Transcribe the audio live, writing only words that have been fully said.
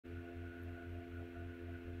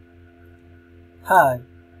Hi,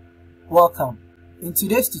 welcome. In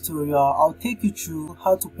today's tutorial, I'll take you through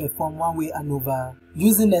how to perform one-way ANOVA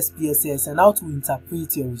using SPSS and how to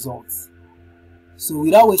interpret your results. So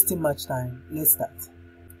without wasting much time, let's start.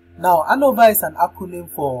 Now, ANOVA is an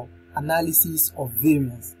acronym for Analysis of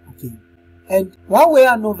Variance, okay? And one-way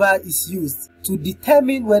ANOVA is used to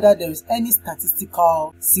determine whether there is any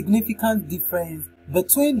statistical significant difference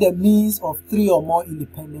between the means of three or more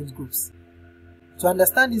independent groups. To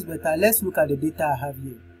understand this better, let's look at the data I have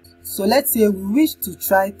here. So let's say we wish to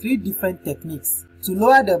try 3 different techniques to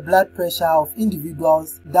lower the blood pressure of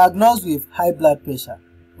individuals diagnosed with high blood pressure.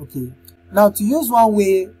 Okay. Now to use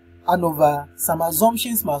one-way ANOVA, some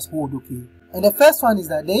assumptions must hold, okay. And the first one is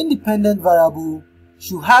that the independent variable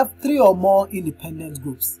should have 3 or more independent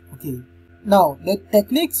groups. Okay. Now the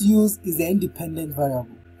techniques used is the independent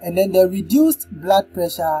variable. And then the reduced blood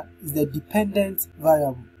pressure is the dependent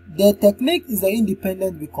variable. The technique is the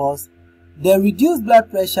independent because the reduced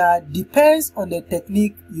blood pressure depends on the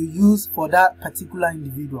technique you use for that particular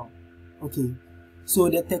individual. Okay, so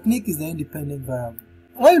the technique is the independent variable.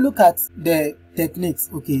 When you look at the techniques,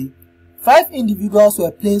 okay, 5 individuals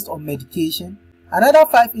were placed on medication, another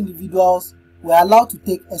 5 individuals were allowed to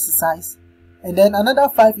take exercise, and then another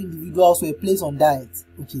 5 individuals were placed on diet.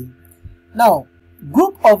 Okay, now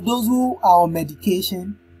group of those who are on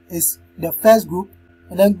medication is the first group,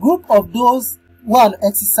 and then group of those who are on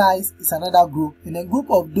exercise is another group, and then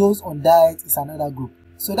group of those on diet is another group.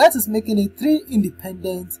 So that is making it 3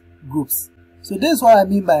 independent groups. So this is what I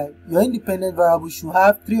mean by your independent variable should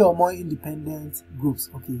have 3 or more independent groups.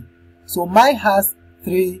 Okay, so mine has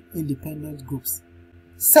 3 independent groups.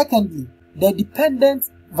 Secondly, the dependent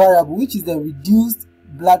variable, which is the reduced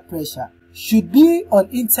blood pressure, should be on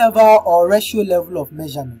interval or ratio level of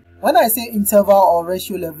measurement. When I say interval or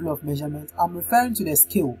ratio level of measurement, I'm referring to the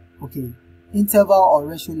scale, okay? Interval or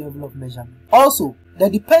ratio level of measurement. Also,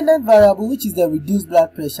 the dependent variable, which is the reduced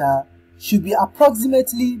blood pressure, should be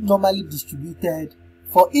approximately normally distributed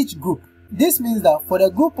for each group. This means that for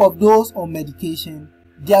the group of those on medication,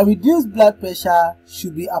 their reduced blood pressure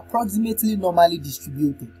should be approximately normally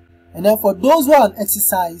distributed. And then for those who are on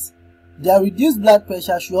exercise, their reduced blood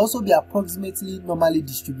pressure should also be approximately normally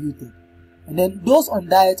distributed. And then those on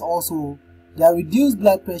diet also, their reduced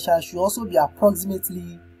blood pressure should also be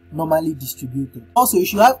approximately normally distributed. Also, you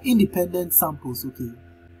should have independent samples, okay.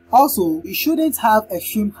 Also, you shouldn't have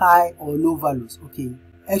extreme high or low values, okay.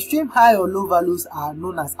 Extreme high or low values are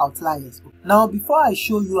known as outliers. Now, before I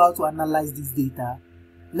show you how to analyze this data,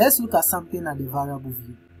 let's look at something at the variable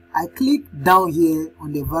view. I click down here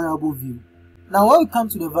on the variable view. Now, when we come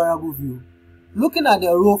to the variable view, looking at the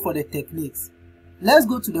row for the techniques, let's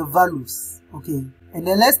go to the values, okay, and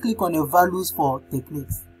then let's click on the values for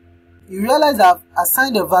techniques. You realize I've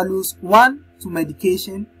assigned the values 1 to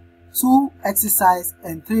medication, 2 exercise,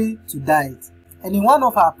 and 3 to diet. And in one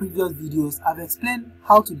of our previous videos, I've explained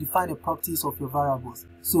how to define the properties of your variables.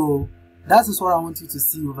 So that is what I want you to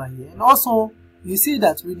see over here. And also, you see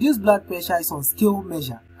that reduced blood pressure is on scale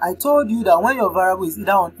measure. I told you that when your variable is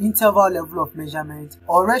either on interval level of measurement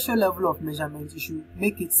or ratio level of measurement, you should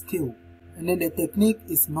make it scale. And then the technique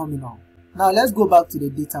is nominal. Now let's go back to the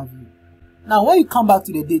data view. Now when you come back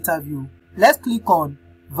to the data view, let's click on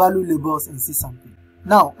value labels and see something.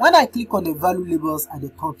 Now when I click on the value labels at the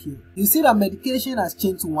top here, you see that medication has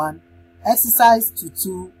changed to 1, exercise to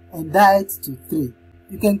 2, and diet to 3.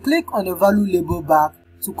 You can click on the value label back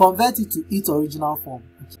to convert it to its original form.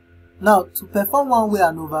 Now to perform one-way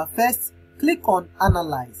ANOVA, first click on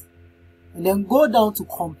Analyze and then go down to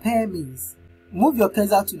Compare Means. Move your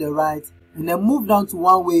cursor to the right and then move down to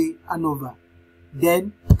one-way ANOVA.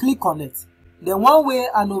 Then click on it. The one-way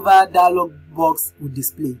ANOVA dialog box will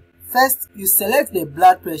display. First, you select the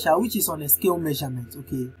blood pressure, which is on a scale measurement,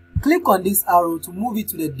 okay. Click on this arrow to move it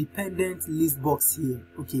to the dependent list box here,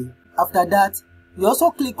 okay. After that, you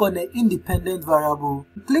also click on the independent variable.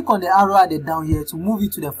 Click on the arrow at the down here to move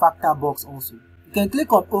it to the factor box also. You can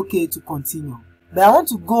click on OK to continue. But I want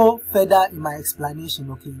to go further in my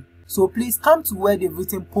explanation, okay. So please come to where they've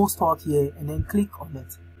written post hoc here and then click on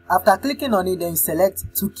it. After clicking on it, then select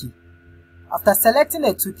 2 key. After selecting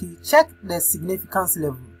the 2 key, check the significance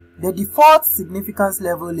level. The default significance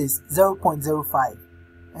level is 0.05.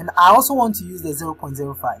 And I also want to use the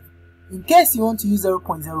 0.05. In case you want to use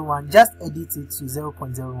 0.01, just edit it to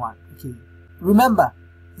 0.01. Okay. Remember,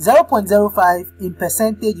 0.05 in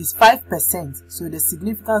percentage is 5%, so the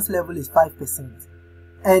significance level is 5%.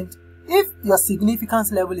 And if your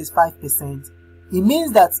significance level is 5%, it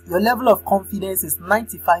means that your level of confidence is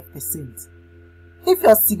 95%. If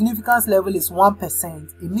your significance level is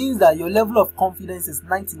 1%, it means that your level of confidence is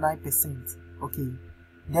 99%. Okay.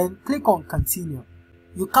 then click on continue.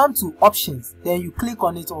 You come to options, then you click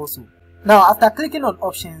on it also. Now after clicking on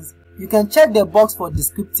options, you can check the box for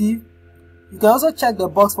descriptive. You can also check the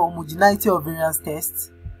box for homogeneity or variance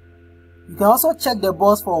test. You can also check the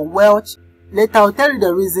box for Welch. Later I'll tell you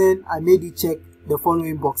the reason I made you check the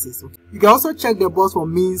following boxes. Okay. You can also check the box for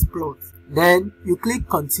means plot. Then you click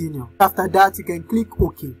continue. After that you can click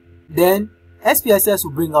OK. Then SPSS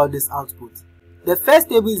will bring out this output. The first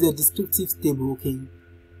table is the descriptive table. Okay.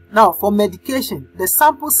 Now for medication, the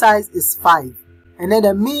sample size is 5 and then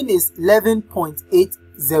the mean is 11.80.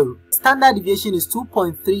 Standard deviation is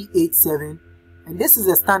 2.387 and this is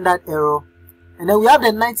a standard error. And then we have the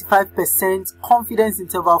 95% confidence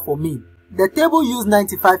interval for mean. The table used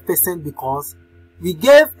 95% because we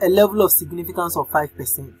gave a level of significance of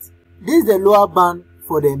 5%. This is the lower band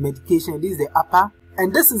for the medication, this is the upper,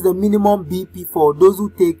 and this is the minimum BP for those who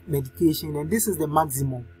take medication, and this is the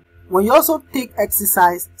maximum. When you also take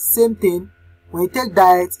exercise, same thing. When you take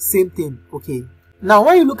diet, same thing. Okay. Now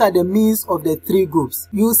when you look at the means of the three groups,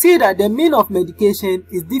 you will see that the mean of medication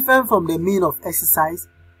is different from the mean of exercise,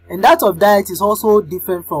 and that of diet is also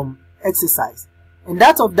different from exercise, and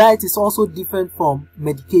that of diet is also different from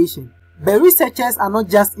medication. But researchers are not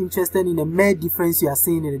just interested in the mere difference you are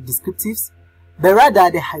seeing in the descriptives, but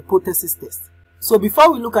rather the hypothesis test. So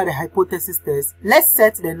before we look at the hypothesis test, let's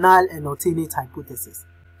set the null and alternate hypothesis.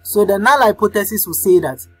 So the null hypothesis will say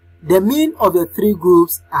that the mean of the three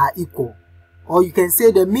groups are equal, or you can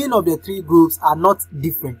say the mean of the three groups are not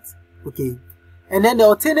different. Okay. And then the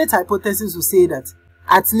alternate hypothesis will say that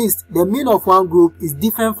at least the mean of one group is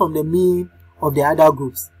different from the mean of the other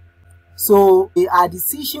groups. So our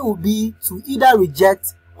decision will be to either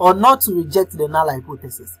reject or not to reject the null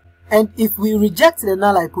hypothesis. And if we reject the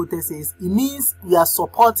null hypothesis, it means we are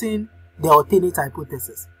supporting the alternate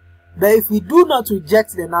hypothesis. But if we do not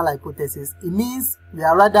reject the null hypothesis, it means we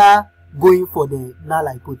are rather going for the null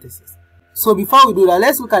hypothesis. So before we do that,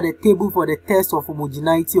 let's look at the table for the test of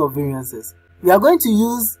homogeneity or variances. We are going to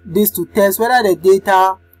use this to test whether the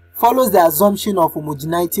data follows the assumption of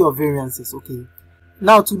homogeneity or variances. Okay.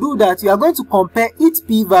 Now to do that, we are going to compare each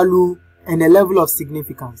p-value and the level of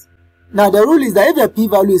significance. Now the rule is that if the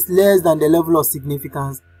p-value is less than the level of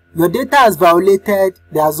significance, your data has violated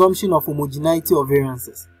the assumption of homogeneity or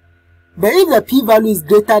variances. But if the p-value is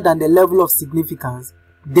greater than the level of significance,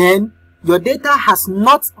 then your data has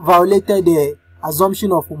not violated the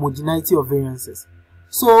assumption of homogeneity or variances.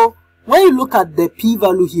 So when you look at the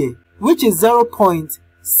p-value here, which is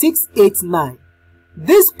 0.689,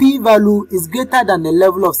 this p-value is greater than the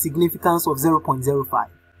level of significance of 0.05.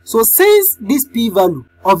 So since this p-value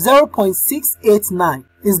of 0.689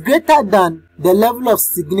 is greater than the level of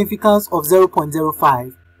significance of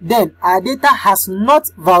 0.05, then our data has not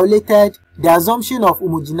violated the assumption of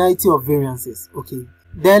homogeneity of variances. Okay.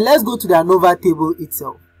 Then let's go to the ANOVA table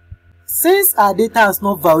itself. Since our data has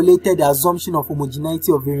not violated the assumption of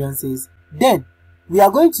homogeneity of variances, then we are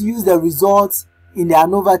going to use the results in the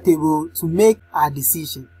ANOVA table to make our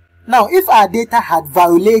decision. Now, if our data had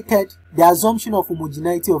violated the assumption of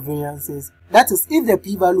homogeneity of variances, that is, if the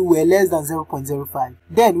p-value were less than 0.05,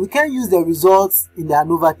 then we can use the results in the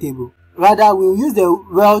ANOVA table. Rather, we'll use the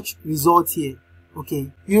Welch result here.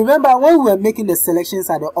 Okay. You remember when we were making the selections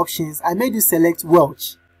at the options, I made you select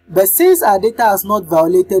Welch. But since our data has not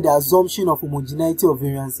violated the assumption of homogeneity of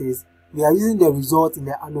variances, we are using the result in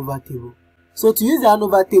the ANOVA table. So to use the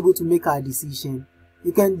ANOVA table to make our decision,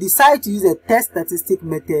 you can decide to use the test statistic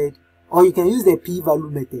method or you can use the p-value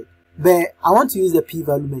method. But I want to use the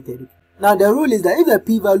p-value method. Now the rule is that if the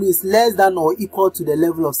p-value is less than or equal to the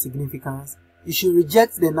level of significance, you should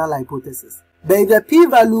reject the null hypothesis. But if the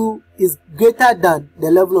p-value is greater than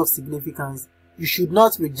the level of significance, you should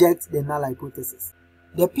not reject the null hypothesis.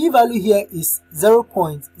 The p-value here is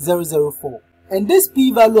 0.004. And this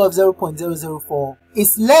p-value of 0.004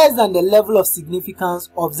 is less than the level of significance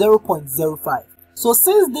of 0.05. So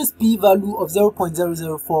since this p-value of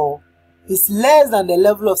 0.004 is less than the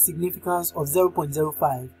level of significance of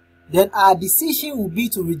 0.05, then our decision will be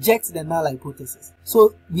to reject the null hypothesis.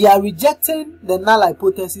 So we are rejecting the null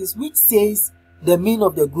hypothesis which says the mean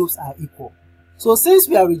of the groups are equal. So since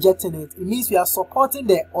we are rejecting it, it means we are supporting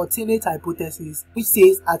the alternate hypothesis which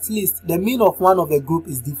says at least the mean of one of the group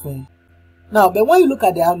is different. Now, but when you look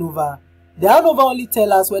at the ANOVA only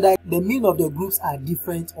tells us whether the mean of the groups are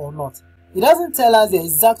different or not. It doesn't tell us the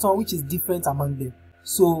exact one which is different among them.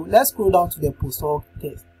 So let's scroll down to the post hoc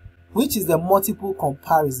test, which is the multiple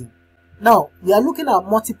comparison. Now, we are looking at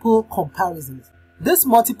multiple comparisons. This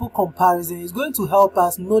multiple comparison is going to help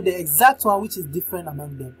us know the exact one which is different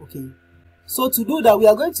among them. Okay. So to do that, we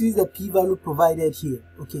are going to use the p-value provided here.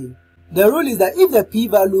 Okay. The rule is that if the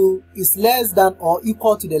p-value is less than or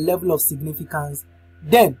equal to the level of significance,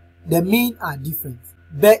 then the mean are different.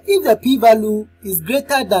 But if the p-value is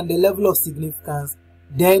greater than the level of significance,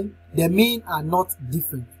 then the mean are not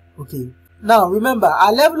different. Okay. Now remember,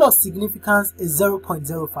 our level of significance is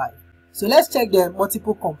 0.05. So let's check the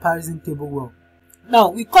multiple comparison table well. Now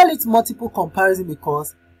we call it multiple comparison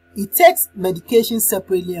because it takes medication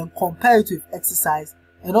separately and compare it with exercise,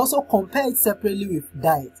 and also compare it separately with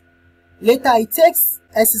diet. Later it takes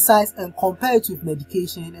exercise and compare it with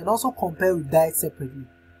medication, and also compare with diet separately.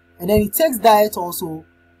 And then it takes diet also,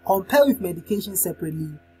 compare with medication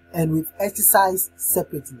separately, and with exercise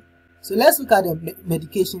separately. So let's look at the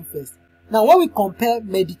medication first. Now when we compare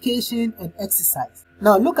medication and exercise,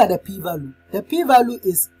 now look at the p-value. The p-value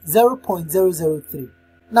is 0.003.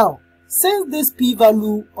 Now since this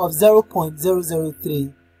p-value of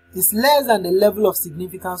 0.003 is less than the level of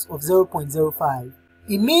significance of 0.05,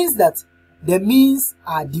 it means that the means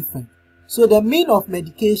are different. So the mean of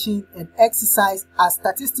medication and exercise are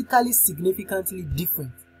statistically significantly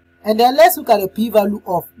different. And then let's look at the p-value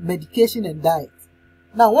of medication and diet.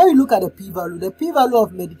 Now when you look at the p-value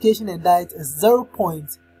of medication and diet is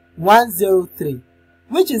 0.103,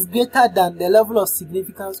 which is greater than the level of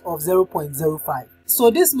significance of 0.05.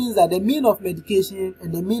 So this means that the mean of medication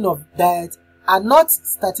and the mean of diet are not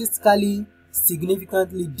statistically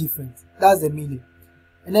significantly different. That's the meaning.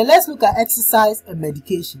 And then let's look at exercise and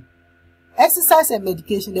medication. Exercise and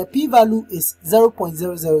medication, the p-value is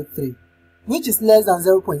 0.003, which is less than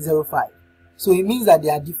 0.05. So it means that they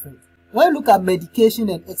are different. When you look at medication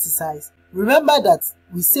and exercise, remember that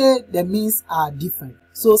we say the means are different.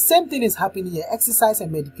 So same thing is happening here, exercise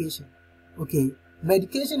and medication. Okay,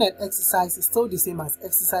 medication and exercise is still the same as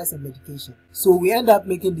exercise and medication. So we end up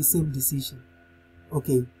making the same decision.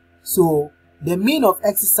 Okay, so the mean of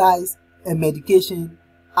exercise and medication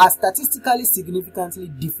are statistically significantly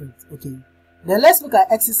different. Okay, then let's look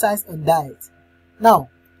at exercise and diet. Now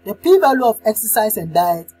the p-value of exercise and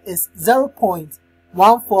diet is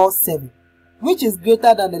 0.147, which is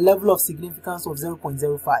greater than the level of significance of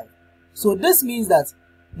 0.05. So this means that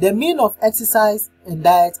the mean of exercise and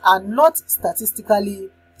diet are not statistically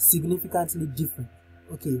significantly different.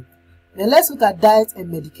 Okay, then let's look at diet and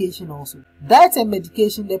medication also. Diet and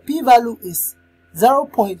medication, the p-value is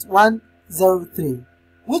 0.103,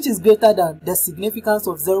 which is greater than the significance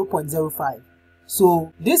of 0.05.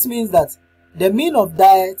 So this means that the mean of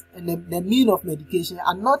diet and the mean of medication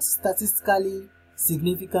are not statistically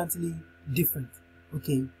significantly different.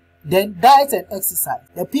 Okay, then diet and exercise,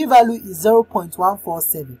 the p-value is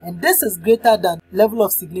 0.147, and this is greater than level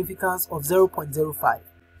of significance of 0.05.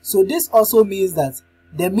 So this also means that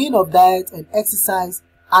the mean of diet and exercise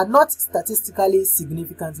are not statistically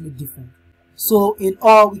significantly different. So in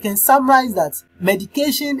all, we can summarize that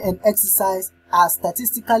medication and exercise are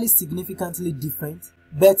statistically significantly different,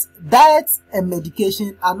 but diet and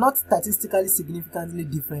medication are not statistically significantly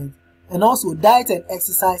different, and also diet and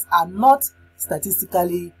exercise are not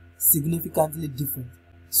statistically significantly different.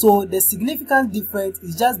 So the significant difference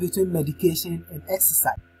is just between medication and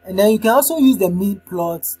exercise. And then you can also use the mean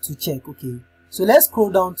plot to check. Okay, so let's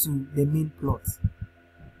scroll down to the mean plot.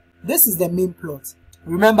 This is the mean plot.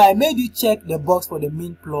 Remember, I made you check the box for the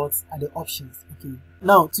mean plots at the options. Okay,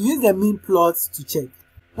 now to use the mean plots to check,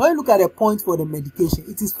 when you look at the point for the medication,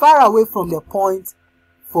 it is far away from the point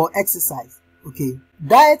for exercise. Okay,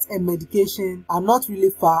 diet and medication are not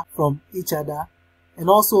really far from each other, and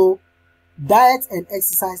also diet and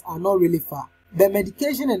exercise are not really far, but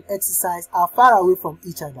medication and exercise are far away from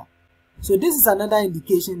each other. So this is another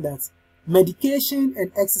indication that medication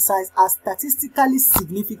and exercise are statistically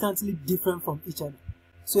significantly different from each other.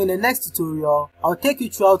 So in the next tutorial, I'll take you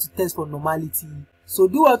through how to test for normality. So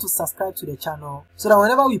do well to subscribe to the channel so that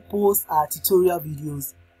whenever we post our tutorial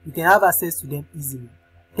videos, you can have access to them easily.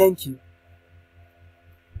 Thank you.